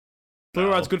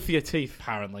Fluoride's good for your teeth.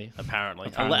 Apparently.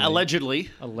 Allegedly,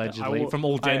 from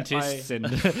all dentists and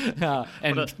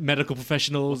medical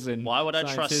professionals. And why would I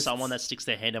scientists. trust someone that sticks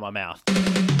their hand in my mouth?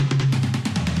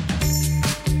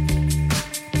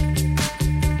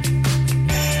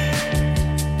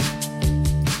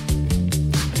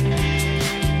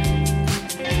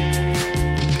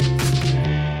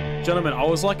 Gentlemen, I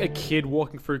was like a kid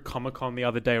walking through Comic-Con the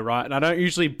other day, right? And I don't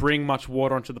usually bring much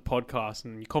water onto the podcast,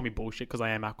 and you call me bullshit because I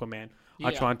am Aquaman. Yeah.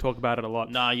 I try and talk about it a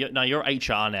lot. No, you're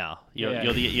HR now.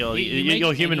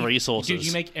 You're human resources. Dude,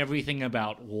 you make everything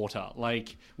about water.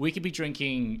 Like, we could be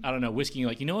drinking, I don't know, whiskey.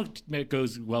 Like, you know what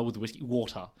goes well with whiskey?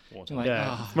 Water. Like,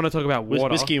 I'm going to talk about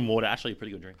water. Whiskey and water, actually a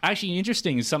pretty good drink. Actually,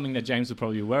 interesting is something that James would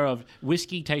probably be aware of.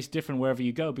 Whiskey tastes different wherever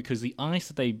you go because the ice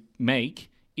that they make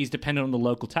is dependent on the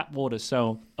local tap water.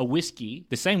 So a whiskey,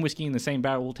 the same whiskey in the same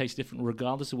barrel will taste different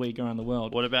regardless of where you go around the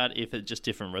world. What about if it's just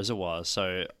different reservoirs?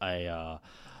 So a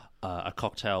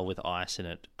cocktail with ice in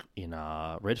it in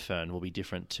Redfern will be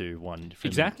different to one from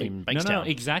in Bankstown. No,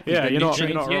 exactly. Yeah, you're not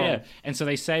wrong. And so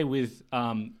they say with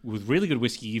really good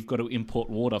whiskey, you've got to import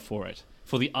water for it,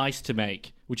 for the ice to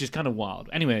make, which is kind of wild.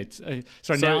 Anyway,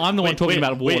 now I'm the one talking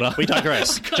about water. We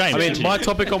digress. James, I mean, my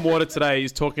topic on water today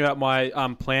is talking about my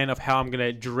plan of how I'm going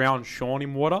to drown Sean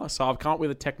in water. So I've come up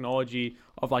with a technology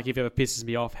of, like, if it ever pisses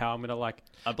me off, how I'm going to, like...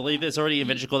 I believe there's already an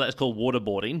invention called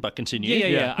waterboarding, but continue.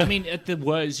 Yeah. I mean, at the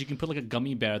worst, you can put, like, a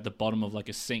gummy bear at the bottom of, like,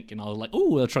 a sink, and I'll, like,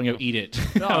 I'll try and go eat it.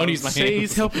 I won't use my hands.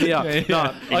 He's helping me out.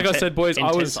 No, like I said, boys,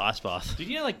 I was... ice bath. Did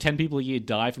you know, like, 10 people a year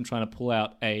die from trying to pull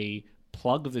out a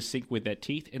plug of the sink with their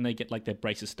teeth, and they get, like, their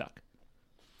braces stuck?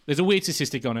 There's a weird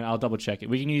statistic on it. I'll double check it.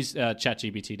 We can use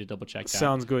ChatGPT to double check that.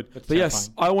 Sounds good. But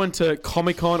yes, I went to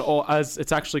Comic-Con, or as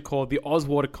it's actually called, the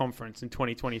OZWATER conference in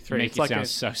 2023. Make it sound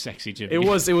so sexy, Jimmy. It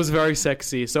was very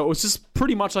sexy. So it was just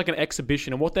pretty much like an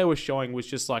exhibition, and what they were showing was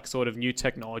just like sort of new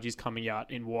technologies coming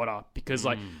out in water. Because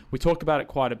like we talk about it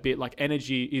quite a bit. Like,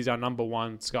 energy is our number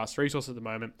one scarce resource at the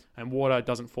moment, and water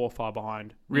doesn't fall far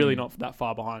behind. Really, not that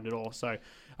far behind at all. So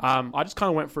I just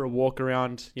kind of went for a walk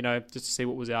around, just to see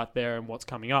what was out there and what's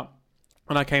coming up.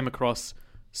 And I came across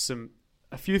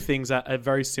a few things that are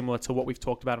very similar to what we've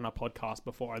talked about on our podcast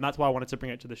before. And that's why I wanted to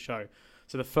bring it to the show.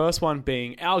 So the first one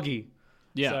being algae.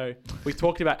 Yeah. So we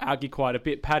talked about algae quite a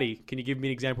bit. Paddy, can you give me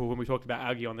an example of when we talked about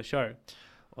algae on the show?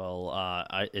 Well,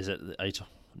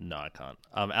 no, I can't.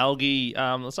 Algae,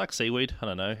 it's like seaweed. I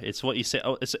don't know. It's what you said.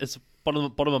 Oh, it's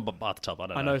bottom of a bathtub. I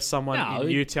don't know. I know someone in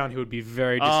Newtown who would be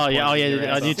very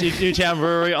disappointed. Newtown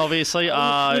Brewery, obviously.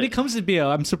 When it comes to beer,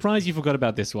 I'm surprised you forgot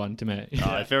about this one, to me.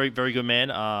 Very, very good man.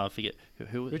 Forget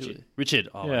who Richard.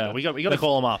 Oh, yeah. We got to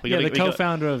call him up. The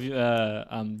co-founder of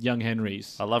Young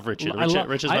Henry's. I love Richard.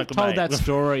 Richard's my I told that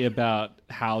story about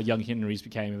how Young Henry's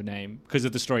became a name because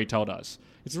of the story he told us.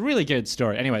 It's a really good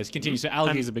story. Anyways, continue. So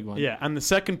algae is a big one. Yeah, and the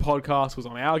second podcast was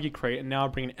on algae crate, and now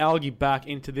I'm bringing algae back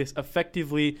into this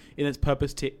effectively in its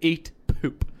purpose to eat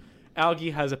poop.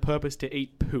 Algae has a purpose to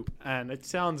eat poop, and it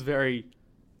sounds very,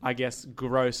 I guess,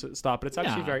 gross at the start, but it's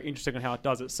actually very interesting on how it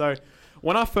does it. So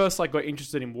when I first got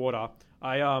interested in water,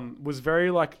 I was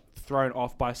very thrown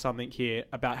off by something here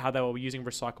about how they were using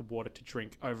recycled water to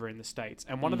drink over in the States.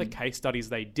 And one of the case studies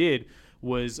they did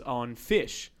was on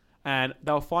fish. And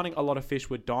they were finding a lot of fish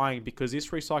were dying because this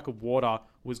recycled water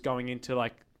was going into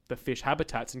the fish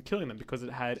habitats and killing them because it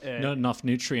had not enough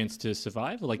nutrients to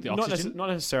survive, or the oxygen. Not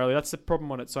necessarily. That's the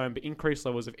problem on its own. But increased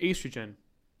levels of estrogen.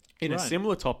 In a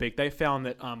similar topic, they found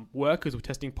that workers were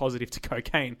testing positive to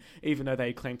cocaine, even though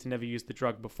they claimed to never use the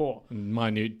drug before.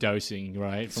 Minute dosing,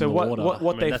 right? From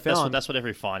what they found... That's what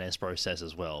every finance bro says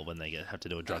as well when they have to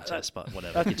do a drug test, but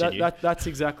whatever. That's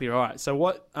exactly right. So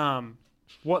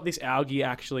what this algae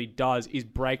actually does is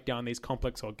break down these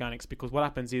complex organics, because what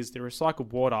happens is the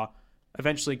recycled water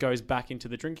eventually goes back into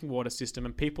the drinking water system,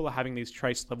 and people are having these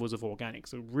trace levels of organics.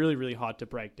 So really, really hard to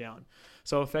break down.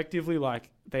 So effectively,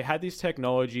 they had this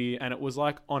technology, and it was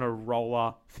on a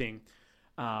roller thing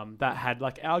that had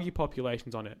algae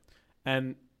populations on it.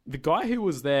 And the guy who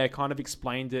was there kind of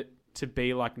explained it to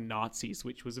be like Nazis,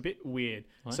 which was a bit weird.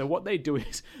 What? So what they do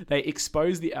is they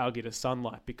expose the algae to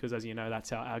sunlight, because as you know, that's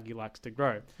how algae likes to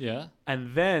grow. Yeah.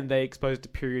 And then they expose it to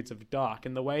periods of dark.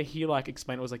 And the way he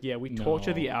explained it was we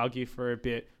torture the algae for a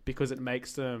bit because it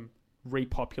makes them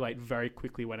repopulate very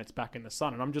quickly when it's back in the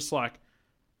sun. And I'm just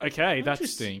okay,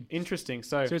 that's interesting.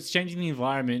 So it's changing the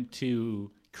environment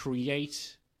to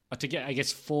create... to get, I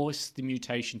guess, force the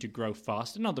mutation to grow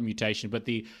faster. Not the mutation, but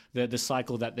the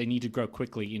cycle that they need to grow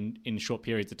quickly in short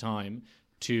periods of time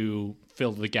to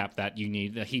fill the gap that you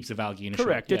need heaps of algae in a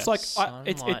Correct. shrimp. It's like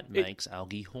Sunlight makes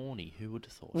algae horny. Who would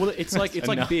have thought? well, it's like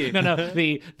beer. No.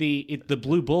 The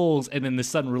blue balls and then the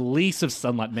sudden release of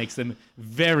sunlight makes them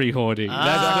very horny.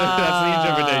 That's the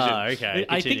interpretation. Okay,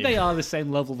 I think continue. they are the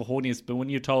same level of horniness, but when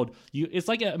you're told it's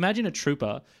like imagine a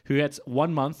trooper who gets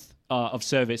 1 month of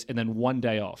service and then 1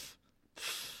 day off.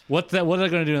 What are they going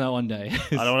to do in that 1 day?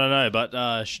 I don't want to know,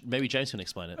 but maybe James can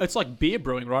explain it. It's like beer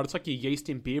brewing, right? It's like your yeast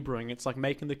in beer brewing. It's like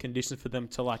making the conditions for them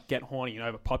to like get horny and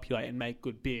overpopulate and make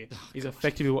good beer. Is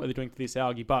effectively what they're doing to this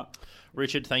algae. But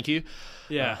Richard, thank you.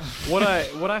 yeah, what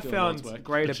I found Lord's work.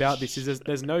 great about this is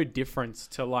there's no difference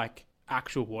to like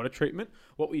actual water treatment.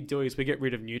 What we do is we get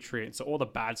rid of nutrients, so all the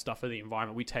bad stuff of the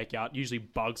environment we take out. Usually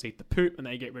bugs eat the poop and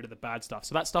they get rid of the bad stuff,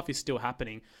 so that stuff is still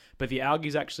happening, but the algae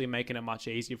is actually making it much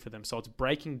easier for them. So it's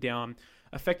breaking down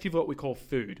effectively what we call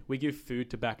food. We give food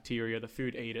to bacteria, the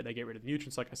food eat it, they get rid of the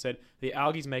nutrients. Like I said, the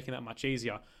algae is making that much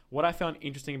easier. What I found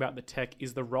interesting about the tech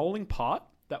is the rolling part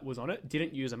that was on it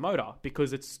didn't use a motor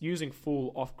because it's using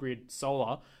full off-grid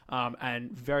solar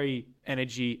and very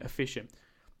energy efficient.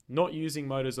 Not using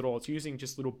motors at all. It's using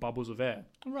just little bubbles of air.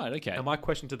 Right, okay. And my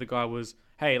question to the guy was,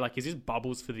 hey, like, is this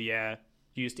bubbles for the air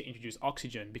used to introduce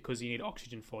oxygen because you need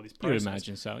oxygen for this You would process?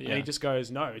 imagine so, yeah. And he just goes,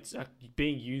 no, it's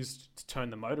being used to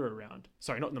turn the motor around.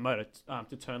 Sorry, not the motor,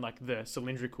 to turn like the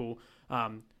cylindrical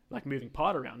like moving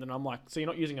part around. And I'm like, so you're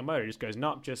not using a motor? He just goes,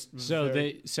 nope, just So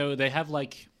they have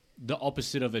like the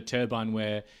opposite of a turbine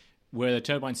where the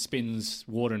turbine spins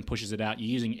water and pushes it out. You're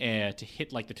using air to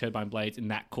hit like the turbine blades,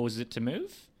 and that causes it to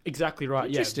move. Exactly right.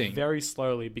 Interesting. Yeah, very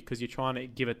slowly because you're trying to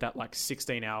give it that like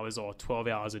 16 hours or 12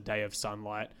 hours a day of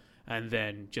sunlight, and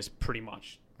then just pretty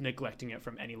much neglecting it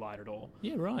from any light at all.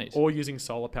 Yeah, right. Or using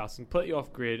solar power. It's completely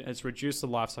off grid. And it's reduced the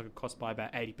life cycle cost by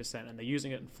about 80%, and they're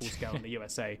using it in full scale in the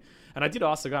USA. And I did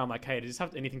ask the guy, I'm like, hey, does this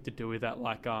have anything to do with that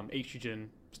like estrogen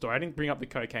story? I didn't bring up the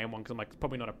cocaine one because I'm like, it's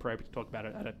probably not appropriate to talk about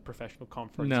it at a professional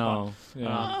conference. No. But,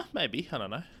 Yeah. Maybe. I don't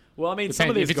know. well, I mean, some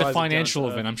of these if it's guys a are down financial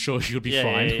to- event, I'm sure you'll be Yeah,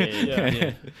 fine.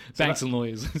 yeah. Banks and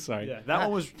lawyers. Sorry. Yeah, that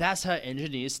one was. That's how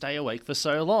engineers stay awake for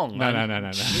so long. No.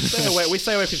 We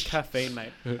stay away from caffeine,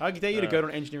 mate. I dare you to go to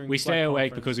an engineering. We stay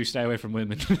awake because we stay away from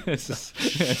women.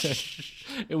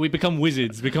 We become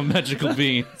wizards, become magical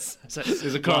beings.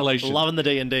 There's a correlation. Loving the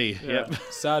D&D. Yeah, Yep.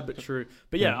 sad but true.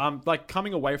 But yeah, like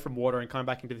coming away from water and coming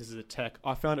back into this as a tech,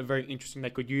 I found it very interesting. They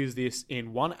could use this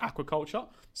in aquaculture.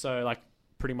 So like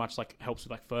pretty much like helps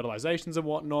with like fertilizations and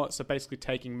whatnot. So basically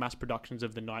taking mass productions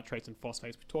of the nitrates and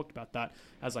phosphates. We talked about that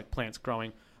as like plants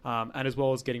growing, and as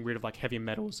well as getting rid of like heavy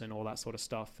metals and all that sort of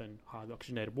stuff and highly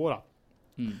oxygenated water.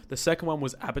 The second one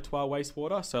was abattoir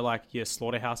wastewater. So like your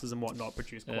slaughterhouses and whatnot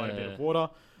produce quite a bit of water.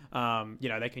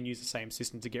 They can use the same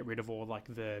system to get rid of all like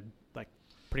the like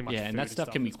pretty much. Yeah, and that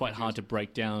stuff can be quite hard to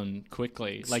break down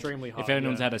quickly. Extremely like hard, if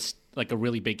anyone's yeah. had a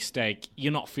really big steak,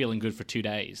 you're not feeling good for 2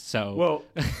 days. So Well,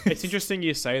 it's interesting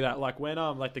you say that. Like when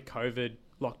like the COVID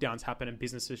lockdowns happened and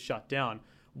businesses shut down,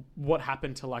 what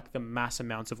happened to like the mass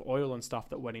amounts of oil and stuff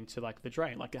that went into like the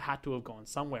drain? Like it had to have gone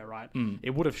somewhere, right?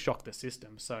 It would have shocked the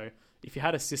system. So if you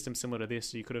had a system similar to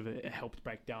this, you could have helped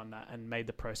break down that and made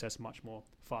the process much more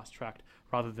fast tracked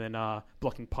rather than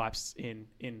blocking pipes in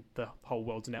the whole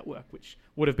world's network, which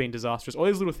would have been disastrous. All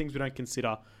these little things we don't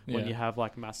consider when you have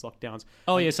like mass lockdowns.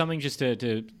 Oh yeah, something just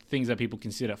to things that people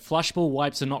consider. Flushable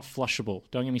wipes are not flushable.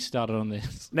 Don't get me started on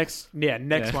this. Next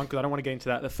one, because I don't want to get into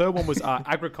that. The third one was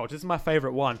agriculture. This is my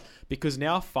favorite one because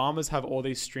now farmers have all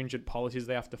these stringent policies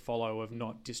they have to follow of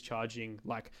not discharging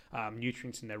like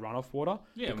nutrients in their runoff water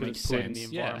Yeah, because makes it's polluting sense.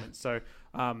 the environment. So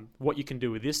what you can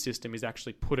do with this system is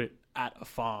actually put it at a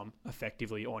farm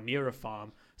effectively or near a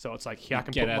farm. So it's like here I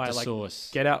can Get put out my the like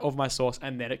source. get out of my source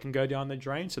and then it can go down the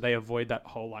drain. So they avoid that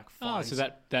whole like Oh, fines. so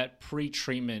that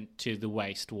pre-treatment to the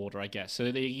wastewater, I guess. So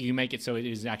you make it so it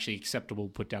is actually acceptable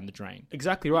to put down the drain.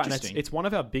 Exactly right. And Interesting. it's one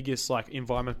of our biggest like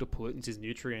environmental pollutants is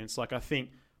nutrients. Like I think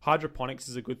hydroponics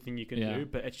is a good thing you can do,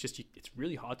 but it's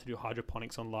really hard to do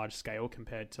hydroponics on large scale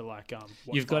compared to like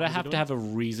what You've got to farmers are have doing. a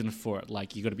reason for it.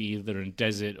 Like you got to be either in a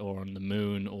desert or on the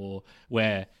moon or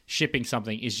where shipping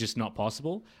something is just not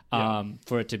possible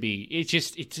for it to be. It's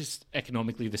just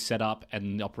economically the setup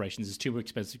and the operations is too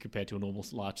expensive compared to a normal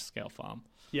large scale farm.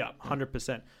 Yeah,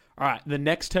 100%. All right, the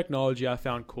next technology I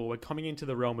found cool. We're coming into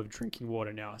the realm of drinking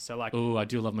water now. So like, Oh, I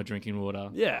do love my drinking water.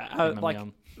 yeah, Yum, like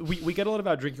yum. we get a lot of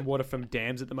our drinking water from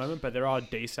dams at the moment, but there are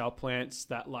desal plants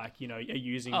that like are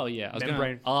using Oh yeah,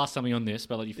 membrane. I'll ask something on this,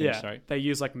 but I'll let you finish. Yeah, Sorry. they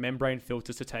use like membrane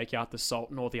filters to take out the salt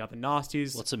and all the other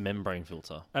nasties. What's a membrane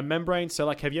filter? A membrane. So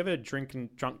like, have you ever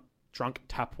drunk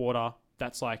tap water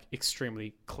that's like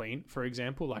extremely clean? For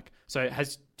example, like do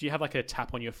you have like a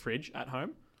tap on your fridge at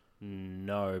home?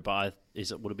 No, but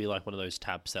would it be like one of those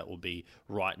taps that will be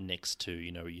right next to,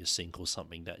 your sink or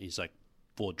something that is like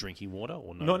for drinking water,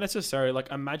 or no? Not necessarily.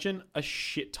 Like, imagine a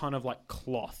shit ton of like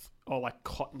cloth or like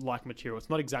cotton-like material. It's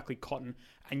not exactly cotton,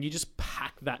 and you just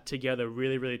pack that together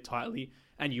really, really tightly,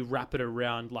 and you wrap it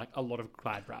around like a lot of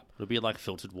Glad wrap. It'll be like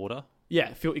filtered water.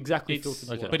 Yeah, filtered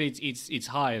water. But it's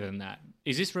higher than that.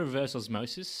 Is this reverse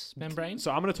osmosis membrane?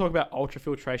 So I'm going to talk about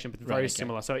ultrafiltration, but very okay.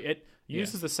 similar. So it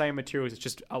uses the same materials. It's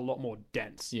just a lot more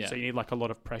dense. Yeah. So you need like a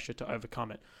lot of pressure to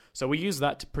overcome it. So we use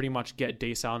that to pretty much get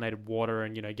desalinated water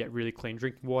and, get really clean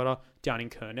drinking water. Down in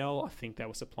Kurnell, I think they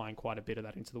were supplying quite a bit of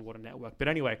that into the water network. But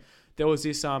anyway, there was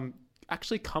this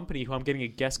actually company who I'm getting a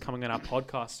guest coming on our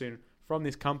podcast soon from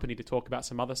this company to talk about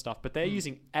some other stuff. But they're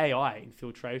using AI in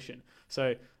filtration.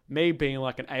 So me being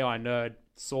like an AI nerd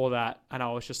saw that and I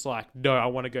was just like, no, I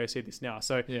want to go see this now.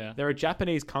 So they're a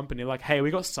Japanese company, like, hey, we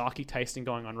got sake tasting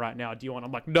going on right now. Do you want?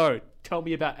 I'm like, no, tell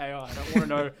me about AI. I don't want to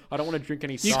know. I don't want to drink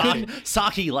any sake.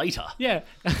 Sake later. Yeah.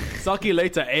 Sake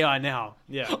later, AI now.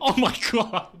 Yeah. Oh my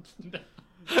God.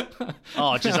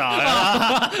 Oh, just God.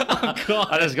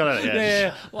 I just got it.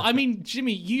 Yeah. Well, I mean,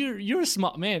 Jimmy, you're a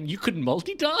smart man. You couldn't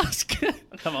multitask.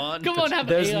 Come on.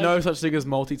 There's AI. no such thing as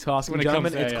multitasking, When it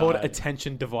gentlemen. comes to It's AI. called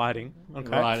attention dividing. Okay.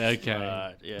 Right.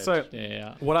 Okay. Yeah. So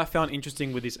Yeah. what I found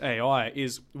interesting with this AI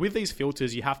is with these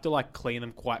filters, you have to like clean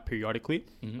them quite periodically.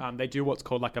 They do what's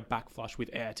called like a backflush with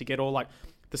air to get all like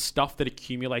the stuff that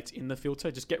accumulates in the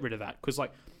filter. Just get rid of that because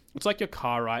like it's like your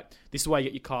car, right? This is why you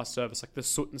get your car serviced, like the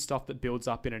soot and stuff that builds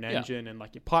up in an engine and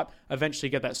like your pipe. Eventually,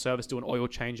 get that service, do an oil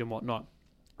change and whatnot.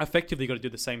 Effectively, you got to do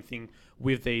the same thing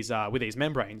with these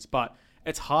membranes, but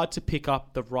it's hard to pick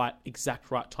up the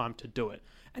exact right time to do it.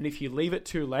 And if you leave it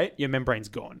too late, your membrane's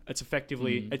gone. It's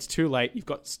effectively it's too late. You've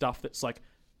got stuff that's like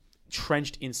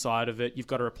trenched inside of it. You've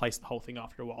got to replace the whole thing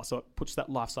after a while, so it puts that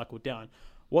life cycle down.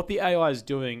 What the AI is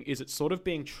doing is it's sort of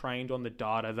being trained on the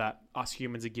data that us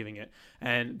humans are giving it.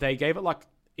 And they gave it like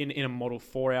in a model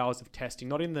 4 hours of testing,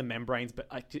 not in the membranes, but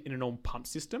like in a normal pump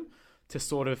system to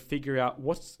sort of figure out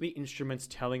what's the instruments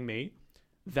telling me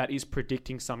that is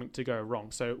predicting something to go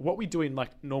wrong. So what we do in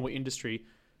like normal industry,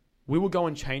 we will go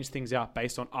and change things out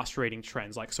based on us reading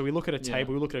trends. Like, so we look at a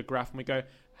table, we look at a graph and we go,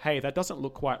 hey, that doesn't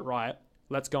look quite right.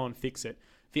 Let's go and fix it.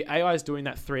 The AI is doing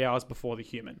that 3 hours before the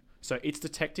human. So it's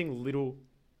detecting little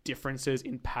differences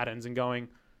in patterns and going,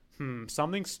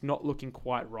 something's not looking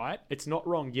quite right. It's not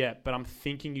wrong yet, but I'm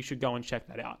thinking you should go and check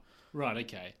that out. Right.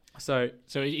 Okay. So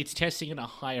it's testing at a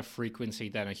higher frequency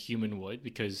than a human would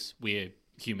because we're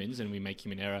humans and we make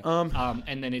human error.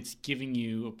 And then it's giving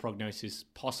you a prognosis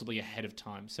possibly ahead of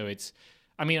time. So it's,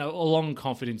 a long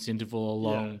confidence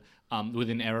interval,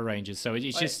 within error ranges. So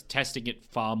it's just testing it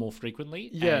far more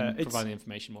frequently and providing the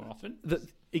information more often.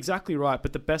 Exactly right.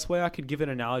 But the best way I could give an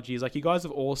analogy is like you guys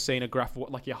have all seen a graph of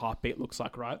what like your heartbeat looks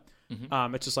like, right?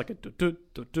 Mm-hmm. It's just like a do.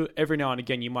 Every now and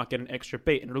again you might get an extra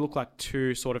beat and it'll look like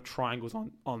two sort of triangles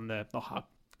on the heart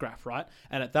graph, right?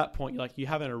 And at that point, you're like, you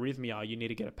have an arrhythmia, you need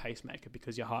to get a pacemaker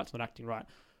because your heart's not acting right.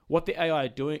 What the AI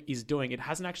is doing, it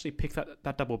hasn't actually picked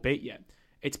that double beat yet.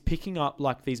 It's picking up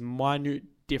like these minute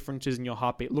differences in your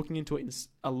heartbeat, looking into it in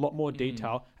a lot more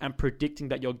detail and predicting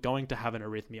that you're going to have an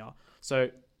arrhythmia. So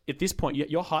at this point,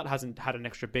 your heart hasn't had an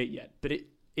extra beat yet, but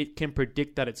it can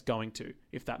predict that it's going to,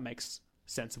 if that makes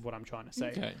sense of what I'm trying to say.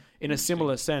 Okay. In a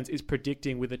similar sense, it's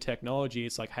predicting with the technology,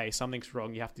 it's like, hey, something's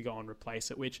wrong, you have to go and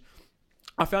replace it, which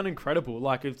I found incredible.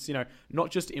 Like it's, not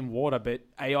just in water, but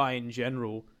AI in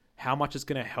general, how much it's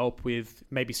going to help with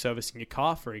maybe servicing your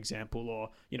car, for example, or,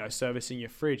 servicing your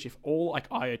fridge. If all like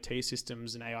IoT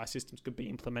systems and AI systems could be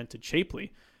implemented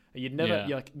cheaply, you'd never,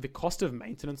 like the cost of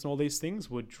maintenance and all these things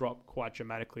would drop quite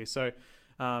dramatically. So,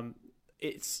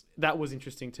 that was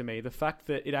interesting to me. The fact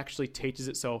that it actually teaches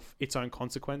itself its own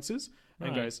consequences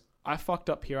and goes, I fucked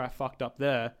up here, I fucked up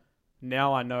there.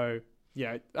 Now I know,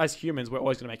 as humans, we're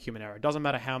always going to make human error. It doesn't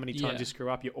matter how many times you screw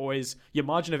up, your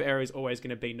margin of error is always going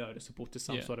to be noticeable to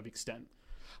some sort of extent.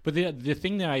 But the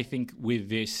thing that I think with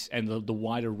this and the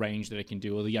wider range that it can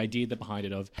do, or the idea behind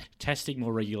it of testing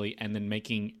more regularly and then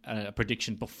making a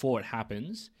prediction before it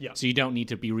happens, so you don't need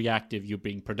to be reactive, you're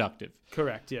being productive.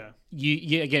 Correct, yeah.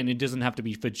 Again, it doesn't have to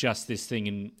be for just this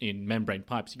thing in membrane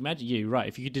pipes. You can imagine, you're right,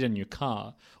 if you did it in your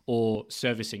car or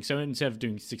servicing, so instead of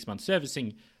doing 6 months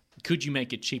servicing, could you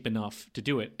make it cheap enough to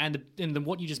do it? And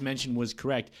what you just mentioned was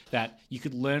correct, that you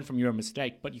could learn from your own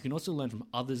mistake, but you can also learn from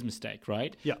others' mistake,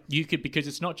 right? Yeah. You could, because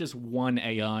it's not just one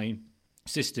AI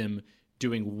system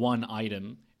doing one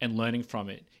item and learning from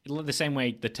it. The same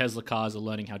way the Tesla cars are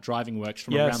learning how driving works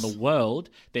from around the world,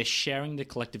 they're sharing the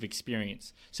collective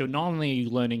experience. So not only are you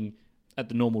learning at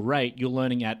the normal rate, you're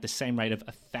learning at the same rate of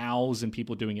 1,000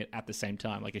 people doing it at the same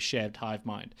time, like a shared hive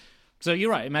mind. So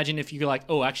you're right. Imagine if you're like,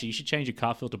 oh, actually, you should change your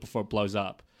car filter before it blows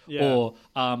up. Yeah. Or,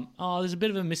 there's a bit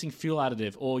of a missing fuel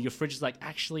additive. Or your fridge is like,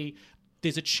 actually,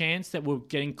 there's a chance that we're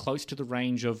getting close to the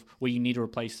range of where you need to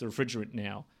replace the refrigerant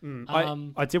now.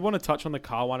 I did want to touch on the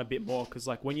car one a bit more because,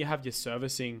 like, when you have your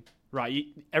servicing, right,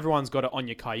 everyone's got it on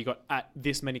your car. You got at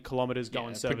this many kilometers go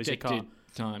and service your car.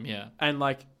 Time, yeah. And,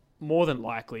 like, more than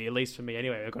likely, at least for me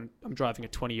anyway, I'm driving a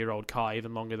 20-year-old car,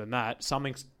 even longer than that.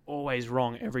 Something's always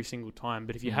wrong every single time.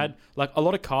 But if you had, like, a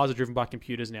lot of cars are driven by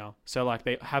computers now. So, like,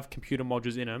 they have computer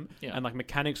modules in them. Yeah. And, like,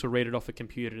 mechanics will read it off a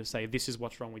computer to say, this is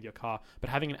what's wrong with your car. But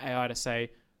having an AI to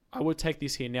say, I would take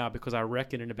this here now because I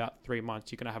reckon in about 3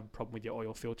 months, you're going to have a problem with your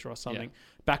oil filter or something.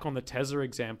 Yeah. Back on the Tesla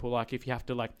example, like, if you have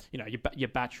to, like, you know, your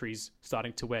battery's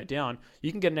starting to wear down,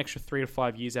 you can get an extra 3 to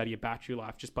 5 years out of your battery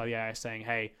life just by the AI saying,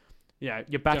 hey, yeah,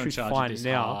 your battery's fine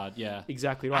now. Hard. Yeah,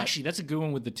 exactly right. Actually, that's a good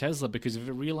one with the Tesla because if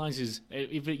it realizes,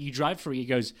 you drive for it, it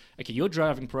goes, okay, your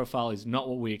driving profile is not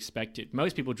what we expected.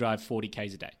 Most people drive 40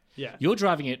 Ks a day. Yeah, you're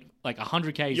driving it like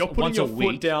 100 Ks you're once a week. You're putting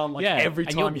your foot down like every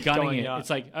time and you're gunning going it. out. It's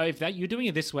like, oh, if that you're doing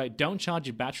it this way, don't charge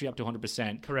your battery up to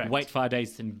 100%. Correct. Wait 5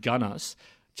 days, then gun us.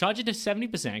 Charge it to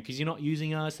 70% because you're not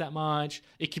using us that much.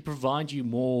 It could provide you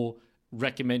more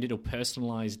recommended or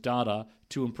personalized data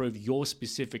to improve your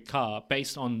specific car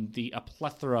based on a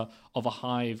plethora of a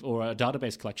hive or a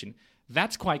database collection.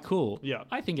 That's quite cool. Yeah.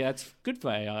 I think that's good for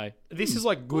AI. This is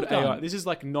like good AI. This is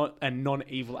like not a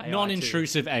non-evil AI.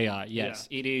 Non-intrusive AI, yes.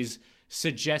 Yeah. It is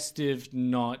suggestive,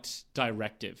 not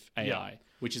directive AI,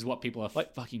 which is what people are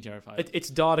fucking terrified. It's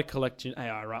data collection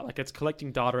AI, right? Like, it's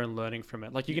collecting data and learning from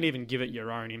it. Like, you can even give it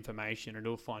your own information and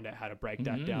it'll find out how to break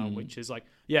that down, which is like,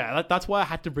 that's why I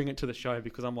had to bring it to the show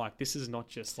because I'm like, this is not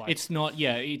just like... It's not,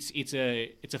 it's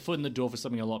a foot in the door for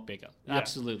something a lot bigger. Yeah.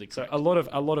 Absolutely correct. So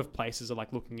a lot of places are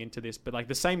like looking into this, but like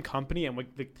the same company, and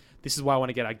this is why I want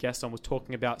to get our guest on, was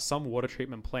talking about some water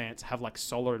treatment plants have like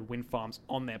solar and wind farms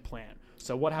on their plant.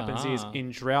 So what happens is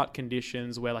in drought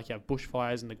conditions where like you have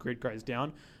bushfires and the grid goes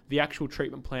down, the actual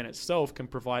treatment plant itself can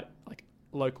provide like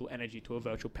local energy to a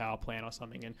virtual power plant or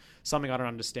something, and something I don't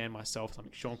understand myself,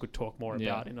 something Sean could talk more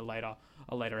about in a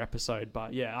later episode.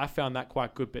 But yeah, I found that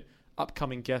quite good. But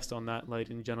upcoming guest on that,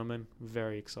 ladies and gentlemen,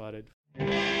 very excited.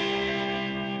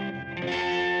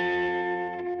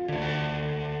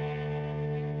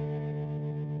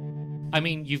 I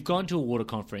mean, you've gone to a water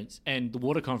conference, and the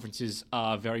water conferences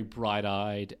are very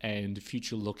bright-eyed and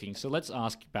future-looking. So let's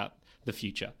ask about the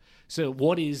future. So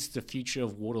what is the future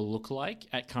of water look like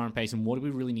at current pace, and what do we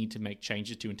really need to make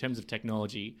changes to in terms of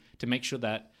technology to make sure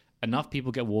that enough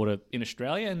people get water in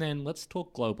Australia? And then let's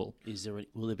talk global.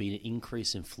 Will there be an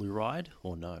increase in fluoride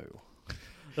or no?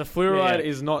 The fluoride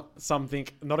is not something.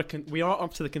 We aren't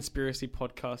up to the conspiracy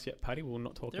podcast yet, Paddy. We'll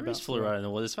not talk about. There is fluoride in the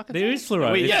water. There is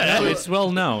fluoride. It's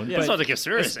well known. It's not a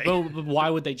conspiracy. Well, why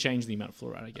would they change the amount of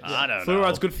fluoride? I guess I don't know.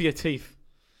 Fluoride's good for your teeth.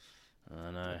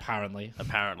 I know. Apparently.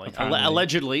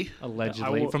 Allegedly,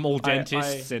 from all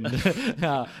dentists and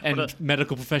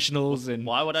medical professionals. And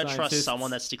why would I trust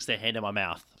someone that sticks their hand in my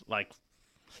mouth? Like,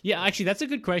 yeah, actually, that's a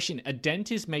good question. A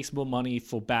dentist makes more money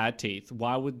for bad teeth.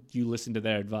 Why would you listen to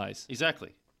their advice?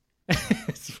 Exactly.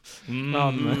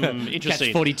 Interesting.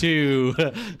 Catch 42.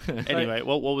 Anyway,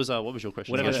 what was your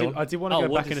question? I did want to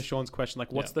go back into Sean's question.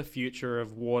 Like, what's the future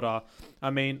of water?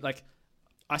 I mean, like,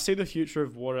 I see the future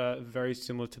of water very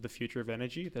similar to the future of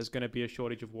energy. There's going to be a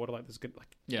shortage of water. Right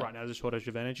now, there's a shortage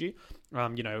of energy.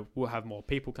 We'll have more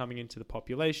people coming into the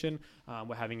population.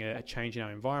 We're having a change in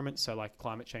our environment. So, like,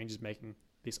 climate change is making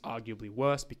this arguably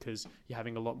worse because you're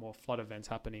having a lot more flood events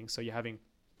happening. So you're having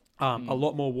a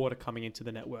lot more water coming into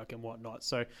the network and whatnot.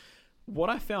 So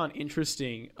what I found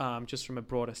interesting, just from a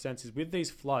broader sense, is with these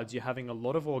floods, you're having a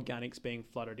lot of organics being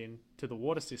flooded into the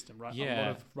water system, right? Yeah. A lot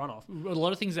of runoff. A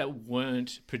lot of things that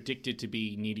weren't predicted to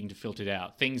be needing to filtered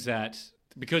out. Things that,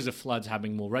 because of floods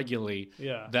happening more regularly,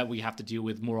 that we have to deal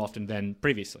with more often than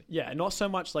previously. Yeah, not so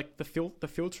much like the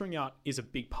filtering out is a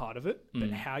big part of it,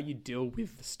 but how you deal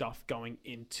with the stuff going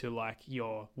into like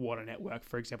your water network,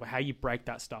 for example, how you break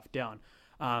that stuff down.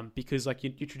 Because like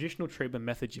your traditional treatment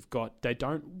methods you've got, they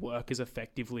don't work as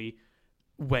effectively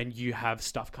when you have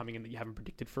stuff coming in that you haven't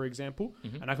predicted, for example.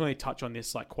 And I can only touch on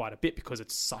this like quite a bit because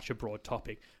it's such a broad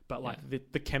topic, but like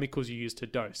the chemicals you use to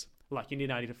dose, like you need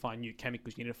to find new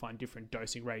chemicals, you need to find different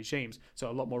dosing regimes. So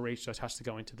a lot more research has to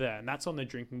go into there. And that's on the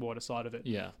drinking water side of it.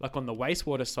 Yeah. Like on the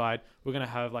wastewater side, we're going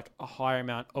to have like a higher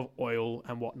amount of oil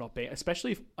and whatnot,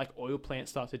 especially if like oil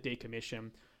plants start to decommission.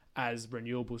 as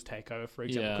renewables take over, for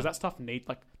example, Yeah. because that stuff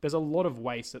there's a lot of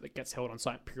waste that gets held on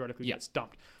site, periodically gets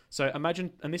dumped. So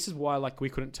imagine, and this is why like we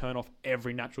couldn't turn off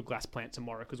every natural gas plant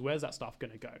tomorrow, because where's that stuff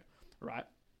going to go, right?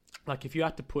 Like if you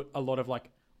had to put a lot of like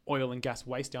oil and gas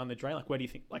waste down the drain, like where do you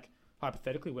think, like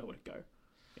hypothetically, where would it go?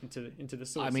 Into the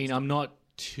sewer I mean, system? I'm not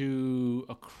too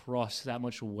across that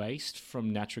much waste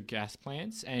from natural gas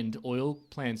plants, and oil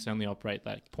plants only operate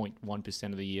like 0.1%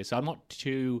 of the year. So I'm not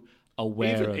too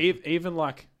aware of... even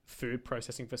like food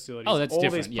processing facilities. Oh, that's all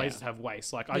different, these places have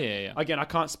waste. Like, Yeah. again, I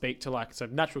can't speak to like, so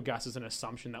natural gas is an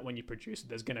assumption that when you produce it,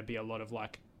 there's going to be a lot of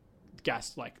like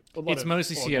gas, like a lot It's of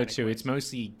mostly organic CO2. waste. It's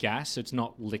mostly gas, so it's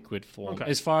not liquid form. Okay.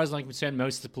 As far as I'm concerned,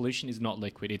 most of the pollution is not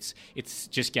liquid. It's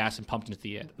just gas and pumped into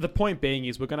the air. The point being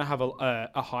is we're going to have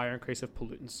a higher increase of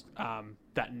pollutants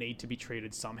that need to be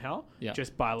treated somehow,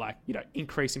 just by like,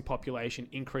 increasing population,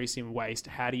 increasing waste.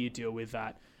 How do you deal with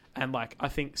that? And like, I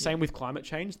think same with climate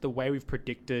change, the way we've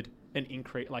predicted an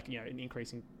increase, like, an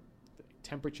increasing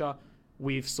temperature,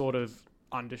 we've sort of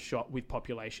undershot with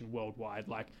population worldwide.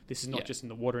 Like, this is not just in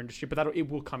the water industry, but it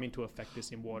will come into effect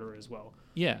this in water as well.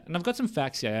 Yeah. And I've got some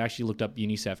facts here. I actually looked up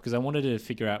UNICEF because I wanted to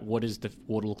figure out what does the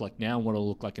water look like now and what it'll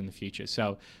look like in the future.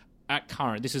 So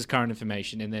this is current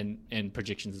information and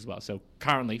predictions as well. So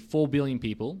currently 4 billion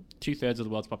people, 2/3 of the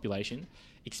world's population,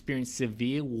 experience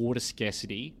severe water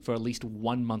scarcity for at least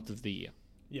 1 month of the year.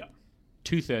 Yeah.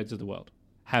 2/3 of the world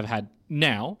have had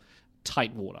now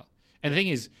tight water. And the thing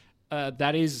is,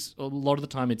 that is a lot of the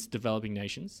time it's developing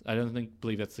nations. I don't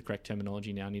believe that's the correct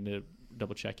terminology now. I need to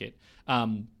double check it.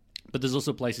 But there's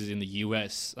also places in the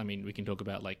US. I mean, we can talk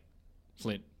about like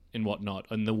Flint and whatnot,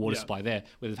 and the water supply there,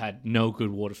 where they've had no good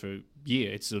water for a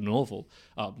year. It's an awful.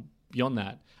 Beyond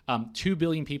that, 2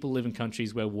 billion people live in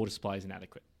countries where water supply is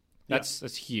inadequate.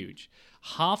 That's huge.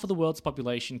 Half of the world's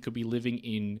population could be living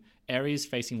in areas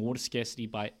facing water scarcity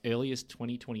by earliest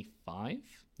 2025.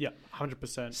 Yeah,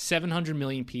 100%. 700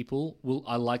 million people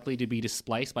are likely to be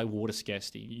displaced by water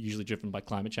scarcity, usually driven by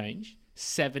climate change.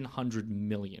 700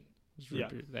 million. Yeah.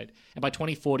 And by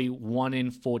 2040, 1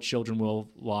 in 4 children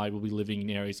worldwide will be living in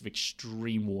areas of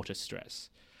extreme water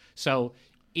stress. So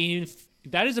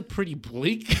that is a pretty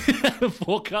bleak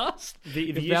forecast.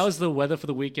 If that was the weather for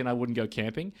the weekend, I wouldn't go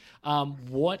camping.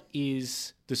 What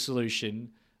is the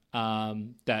solution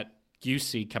that you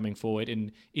see coming forward,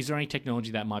 and is there any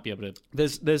technology that might be able to...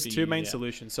 There's two main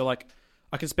solutions. So like,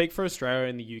 I can speak for Australia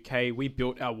and the UK. We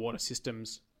built our water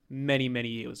systems many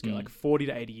years ago, like 40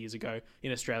 to 80 years ago.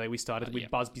 In Australia, we started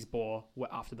with Busby's Bore,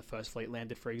 where after the first fleet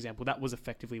landed, for example. That was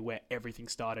effectively where everything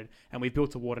started, and we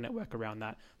built a water network around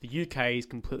that. The UK is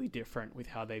completely different with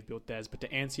how they've built theirs, but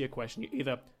to answer your question, you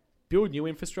either build new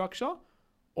infrastructure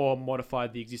or modify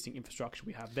the existing infrastructure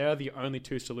we have. They're the only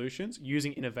two solutions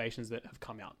using innovations that have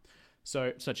come out.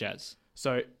 So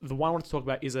the one I want to talk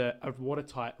about is a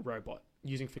watertight robot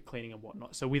using for cleaning and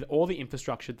whatnot. So with all the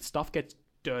infrastructure, the stuff gets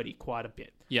dirty quite a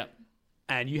bit. Yeah.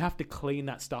 And you have to clean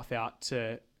that stuff out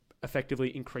to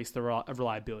effectively increase the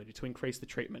reliability, to increase the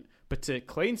treatment. But to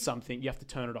clean something, you have to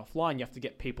turn it offline. You have to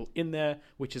get people in there,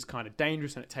 which is kind of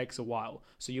dangerous, and it takes a while.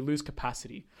 So you lose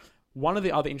capacity. One of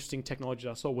the other interesting technologies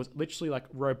I saw was literally like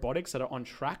robotics that are on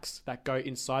tracks that go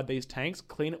inside these tanks,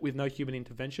 clean it with no human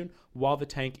intervention while the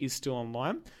tank is still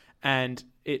online, and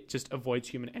it just avoids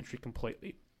human entry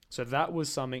completely. So that was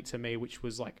something to me which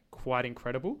was like quite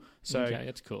incredible. So okay,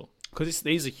 that's cool. Because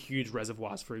these are huge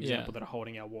reservoirs, for example, that are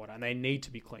holding our water, and they need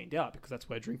to be cleaned out because that's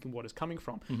where drinking water is coming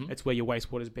from. Mm-hmm. It's where your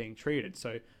wastewater is being treated.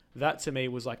 So that to me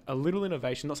was like a little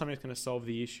innovation, not something that's going to solve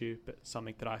the issue, but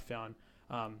something that I found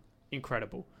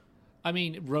incredible. I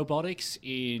mean, robotics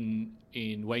in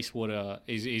wastewater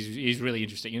is really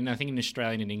interesting. And I think in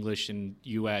Australian and English and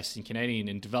US and Canadian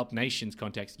and developed nations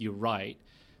context, you're right.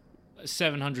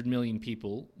 700 million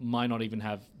people might not even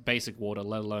have basic water,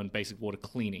 let alone basic water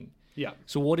cleaning. Yeah.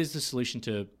 So what is the solution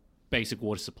to basic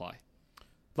water supply?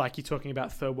 Like you're talking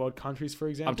about third world countries, for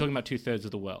example? I'm talking about 2/3 of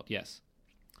the world, yes.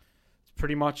 It's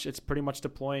pretty much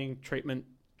deploying treatment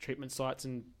sites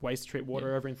and waste treat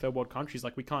water over in third world countries.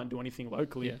 Like we can't do anything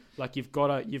locally. Yeah. Like you've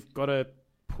got to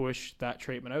push that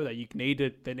treatment over there.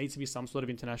 There needs to be some sort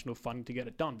of international funding to get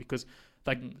it done, because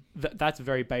like that's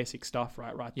very basic stuff,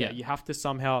 right there. Yeah. You have to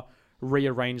somehow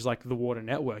rearrange like the water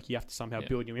network. You have to somehow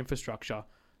build new infrastructure.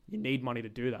 You need money to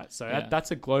do that. So that's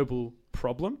a global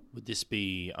problem. Would this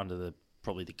be under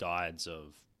probably the guides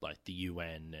of like the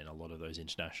UN and a lot of those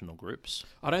international groups?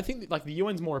 I don't think like the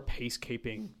UN's more a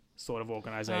peacekeeping sort of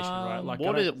organization, right? Like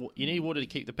you need water to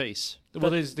keep the peace.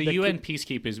 Well, there's the UN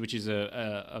peacekeepers, which is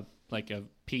a like a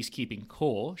peacekeeping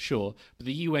core, sure, but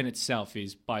the UN itself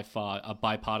is by far a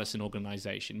bipartisan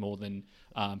organization more than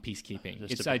peacekeeping.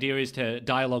 Its idea is to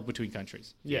dialogue between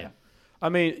countries. Yeah. I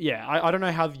mean, I don't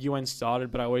know how the UN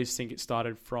started, but I always think it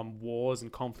started from wars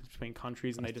and conflicts between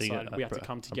countries, and they decided we have to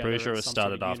come together. I'm pretty sure it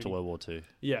started after World War II.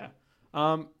 Yeah.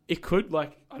 It could,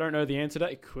 like, I don't know the answer to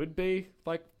that. It could be,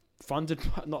 like,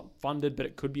 not funded, but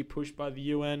it could be pushed by the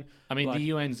UN. I mean, like,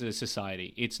 the UN's a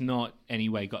society. It's not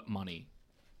anyway got money.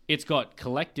 It's got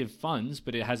collective funds,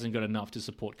 but it hasn't got enough to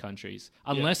support countries.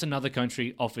 Unless another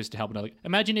country offers to help another.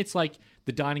 Imagine it's like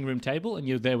the dining room table and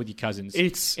you're there with your cousins.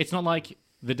 It's not like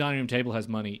the dining room table has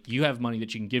money. You have money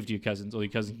that you can give to your cousins or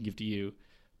your cousin can give to you.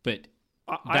 But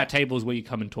that table is where you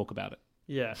come and talk about it.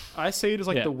 Yeah. I see it as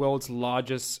like the world's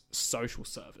largest social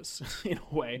service in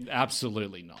a way.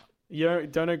 Absolutely not. You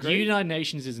don't agree? The United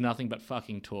Nations is nothing but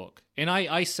fucking talk. And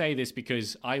I say this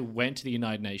because I went to the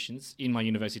United Nations in my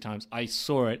university times. I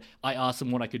saw it. I asked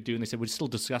them what I could do, and they said, we're still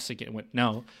discussing it. And went,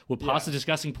 no, we're past the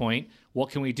discussing point. What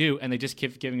can we do? And they just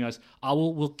kept giving us,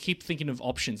 we'll keep thinking of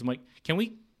options. I'm like, can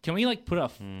we like put our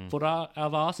foot out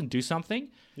of our ass and do something?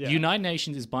 Yeah. The United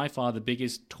Nations is by far the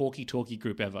biggest talky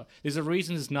group ever. There's a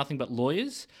reason there's nothing but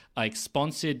lawyers, like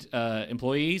sponsored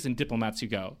employees and diplomats who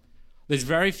go. There's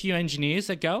very few engineers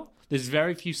that go. There's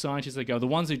very few scientists that go. The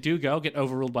ones who do go get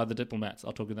overruled by the diplomats.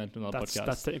 I'll talk about that in another podcast.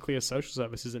 That's technically a social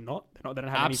service, is it not? They don't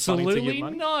have Absolutely any funding to give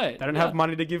money. Not. They don't have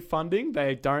money to give funding.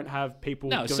 They don't have people.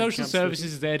 No, social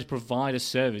services is there to provide a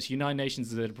service. United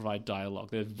Nations is there to provide dialogue.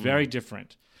 They're very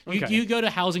different. Okay. You go to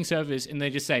housing service and they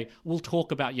just say, we'll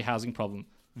talk about your housing problem.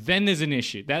 Then there's an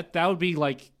issue. That would be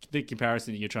like the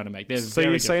comparison that you're trying to make. So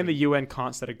you're saying the UN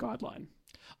can't set a guideline?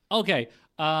 Okay.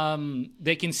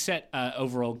 They can set an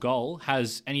overall goal.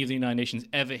 Has any of the United Nations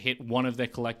ever hit one of their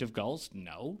collective goals?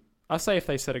 No. I say if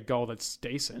they set a goal that's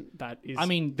decent, that is... I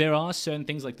mean, there are certain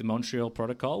things like the Montreal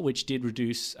Protocol, which did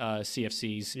reduce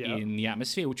CFCs in the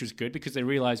atmosphere, which was good because they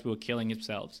realized we were killing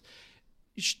ourselves.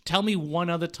 Tell me one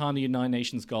other time the United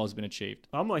Nations goal has been achieved.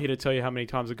 I'm not here to tell you how many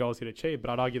times a goal has been achieved, but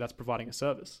I'd argue that's providing a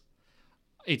service.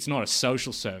 It's not a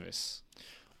social service.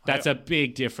 That's a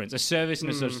big difference. A service and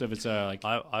a social service are like...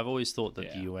 I've always thought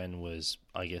that the UN was,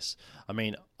 I guess... I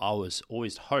mean, I was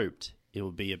always hoped it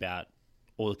would be about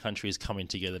all the countries coming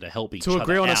together to help each other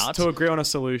out. To agree on a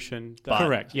solution.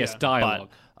 Correct. Yes, dialogue.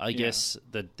 But I guess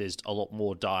that there's a lot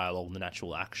more dialogue than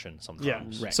actual action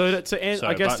sometimes. Yeah. So to end,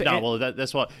 I guess...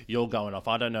 that's what you're going off.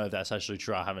 I don't know if that's actually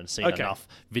true. I haven't seen enough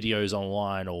videos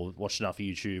online or watched enough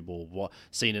YouTube or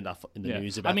seen enough in the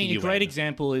news about the UN. A great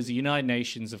example is the United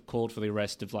Nations have called for the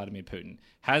arrest of Vladimir Putin.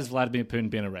 Has Vladimir Putin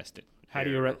been arrested? How do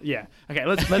you arrest? Yeah. Okay.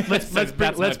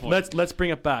 Let's bring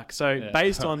it back. So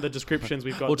based on the descriptions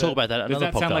we've got, we'll talk about that. Does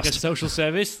that sound like a social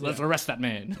service? Let's arrest that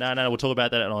man. No. We'll talk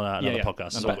about that on another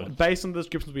podcast. Based on the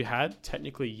descriptions we had,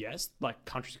 technically yes. Like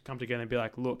countries could come together and be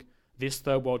like, look, this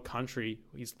third world country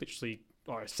is literally,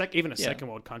 or even a second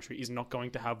world country is not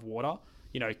going to have water.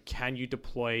 You know, can you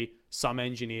deploy some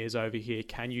engineers over here?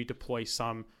 Can you deploy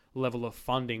some level of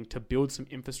funding to build some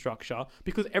infrastructure?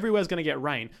 Because everywhere's going to get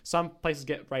rain. Some places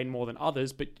get rain more than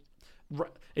others, but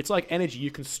it's like energy.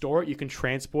 You can store it, you can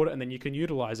transport it, and then you can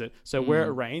utilize it. So where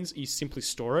it rains, you simply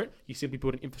store it. You simply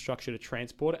build an infrastructure to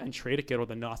transport it and treat it, get all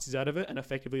the nasties out of it, and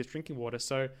effectively it's drinking water.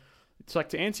 So it's like,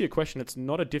 to answer your question, it's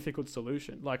not a difficult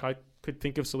solution. Like, I could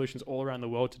think of solutions all around the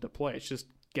world to deploy. It's just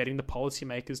getting the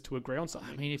policymakers to agree on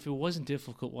something. I mean, if it wasn't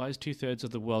difficult, why is 2/3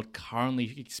 of the world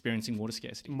currently experiencing water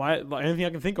scarcity? The only thing I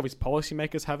can think of is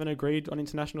policymakers haven't agreed on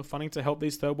international funding to help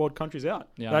these third world countries out.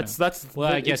 Yeah, I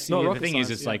guess the thing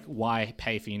is, it's like, why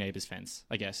pay for your neighbor's fence?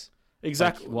 I guess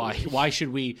exactly. Like, why should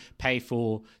we pay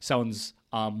for someone's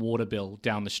water bill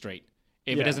down the street?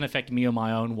 If it doesn't affect me or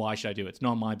my own, why should I do it? It's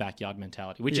not my backyard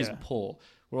mentality, which is poor.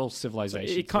 We're all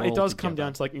civilizations. It does come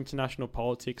down to like international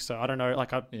politics. So I don't know.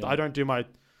 Like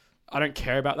I don't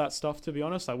care about that stuff, to be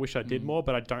honest. I wish I did more,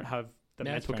 but I don't have the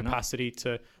mental capacity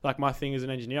to. Like, my thing as an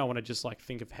engineer, I want to just like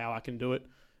think of how I can do it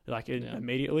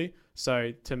immediately.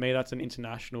 So to me, that's an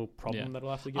international problem that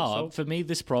I'll have to get solved. For me,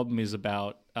 this problem is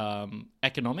about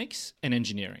economics and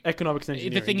engineering. Economics and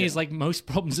engineering. The thing is, like, most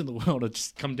problems in the world are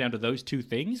just come down to those two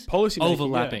things. Policy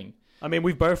overlapping. Yeah. I mean,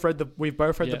 we've both read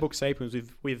the book Sapiens.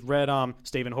 We've read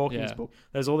Stephen Hawking's book.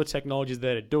 There's all the technologies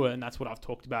there to do it, and that's what I've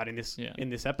talked about in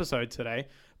this episode today.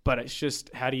 But it's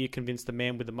just, how do you convince the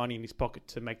man with the money in his pocket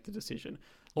to make the decision?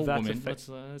 Or woman. It's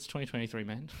 2023,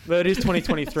 man. Well, it is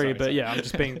 2023, but yeah, I'm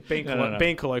just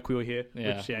being colloquial here.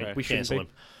 Yeah, which we shouldn't be.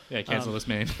 Yeah, cancel this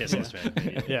man. Cancel this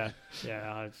man. Yeah.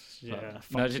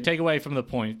 No, to take away from the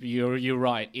point, you're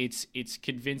right. It's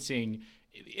convincing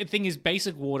the thing is,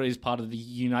 basic water is part of the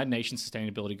United Nations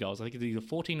Sustainability Goals. I think it's either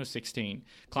 14 or 16.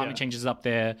 Climate change is up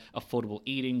there, affordable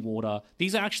eating, water.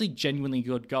 These are actually genuinely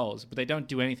good goals, but they don't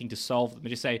do anything to solve them. They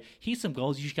just say, here's some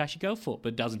goals you guys should go for, but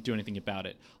it doesn't do anything about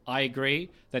it. I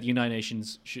agree that the United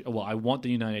Nations should, well, I want the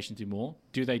United Nations to do more.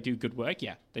 Do they do good work?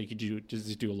 Yeah, they could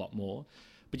just do a lot more.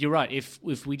 But you're right,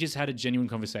 if we just had a genuine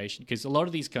conversation, because a lot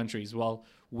of these countries, while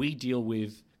we deal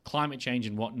with climate change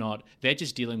and whatnot, they're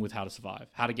just dealing with how to survive,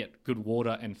 how to get good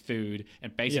water and food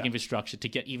and basic infrastructure to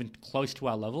get even close to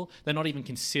our level. They're not even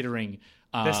considering...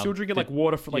 they're still drinking like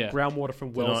water, for like groundwater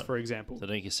from wells, for example. So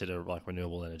they don't consider like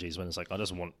renewable energies when it's like, I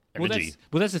just want energy.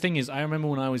 Well, that's the thing is, I remember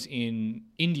when I was in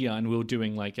India and we were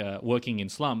doing like working in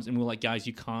slums, and we were like, guys,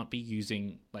 you can't be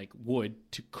using like wood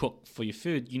to cook for your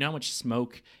food. You know how much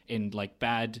smoke and like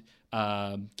bad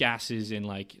gases and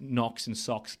like NOx and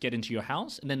SOx get into your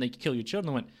house, and then they kill your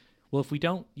children. I went, well, if we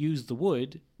don't use the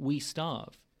wood, we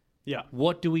starve. Yeah.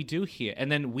 What do we do here?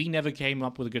 And then we never came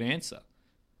up with a good answer.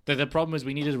 The problem is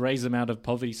we needed to raise them out of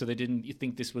poverty, so they didn't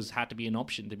think this had to be an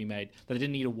option to be made. That they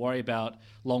didn't need to worry about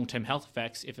long-term health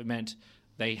effects if it meant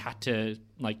they had to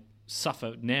like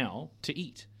suffer now to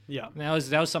eat. Yeah,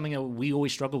 that was something that we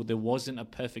always struggled with. There wasn't a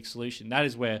perfect solution. That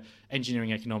is where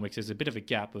engineering economics is a bit of a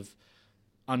gap of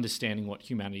understanding what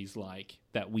humanity's like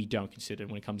that we don't consider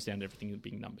when it comes down to everything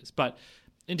being numbers. But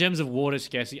in terms of water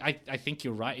scarcity, I think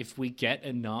you're right. If we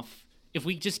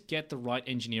just get the right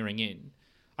engineering in,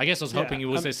 I guess I was hoping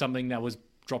there something that was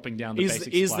dropping down the basic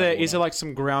supply of water. Is there like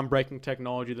some groundbreaking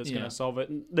technology that's going to solve it?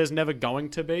 There's never going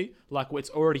to be. Like, it's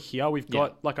already here. We've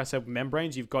got, like I said,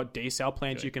 membranes. You've got desal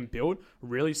plants you can build.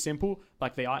 Really simple.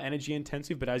 Like, they are energy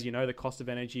intensive, but as you know, the cost of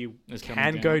energy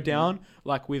can go down.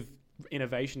 Like with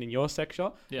innovation in your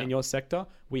sector,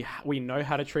 we know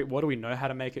how to treat water. We know how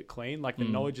to make it clean. Like, the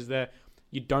knowledge is there.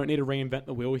 You don't need to reinvent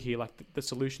the wheel here. Like, the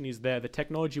solution is there. The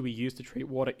technology we use to treat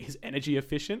water is energy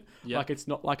efficient. Like, it's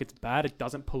not like it's bad. It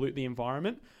doesn't pollute the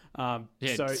environment. So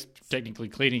it's technically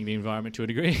cleaning the environment to a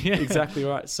degree. Exactly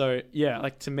right. So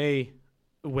like, to me,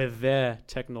 we're there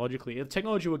technologically. The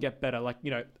technology will get better. Like,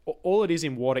 all it is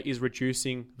in water is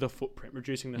reducing the footprint,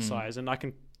 reducing the size. And I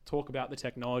can talk about the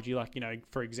technology, like,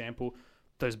 for example,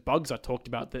 those bugs I talked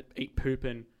about that eat poop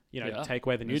and take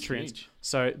away the nutrients.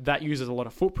 So that uses a lot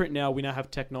of footprint now. We now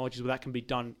have technologies where that can be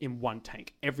done in one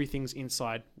tank. Everything's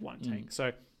inside one tank.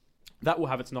 So that will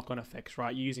have its knock-on effects,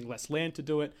 right? You're using less land to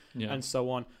do it and so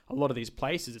on. A lot of these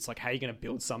places, it's like, how are you going to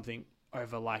build something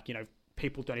over like,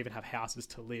 people don't even have houses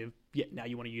to live, yet now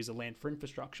you want to use the land for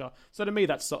infrastructure. So to me,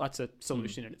 that's a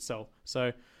solution in itself.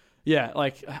 So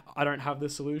like, I don't have the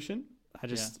solution.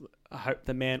 I hope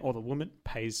the man or the woman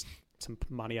pays some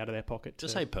money out of their pocket.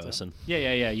 Just say person.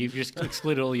 Yeah. You've just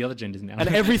excluded all the other genders now. And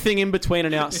everything in between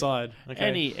and outside.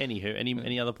 Okay.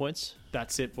 Any other points?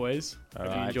 That's it, boys. All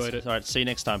Hope right. you enjoyed it. All right. See you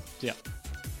next time. Yeah.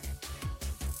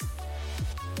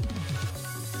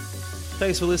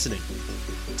 Thanks for listening.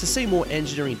 To see more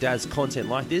Engineering Dads content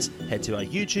like this, head to our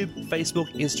YouTube,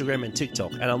 Facebook, Instagram, and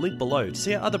TikTok, and I'll link below to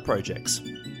see our other projects.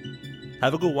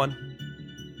 Have a good one.